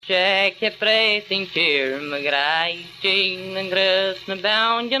Cheap Breatainn cheer me grai, Jean and Gris na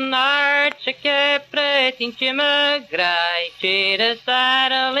bound your nard. Cheap Breatainn cheer me grai, cheer the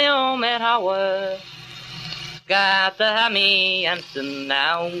side of Leom at Hawa. Got the hammy and some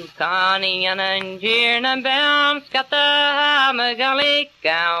now, Connie and jeer na bound. Got the hammer gully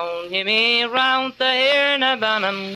gown, hear me round the hair na banam.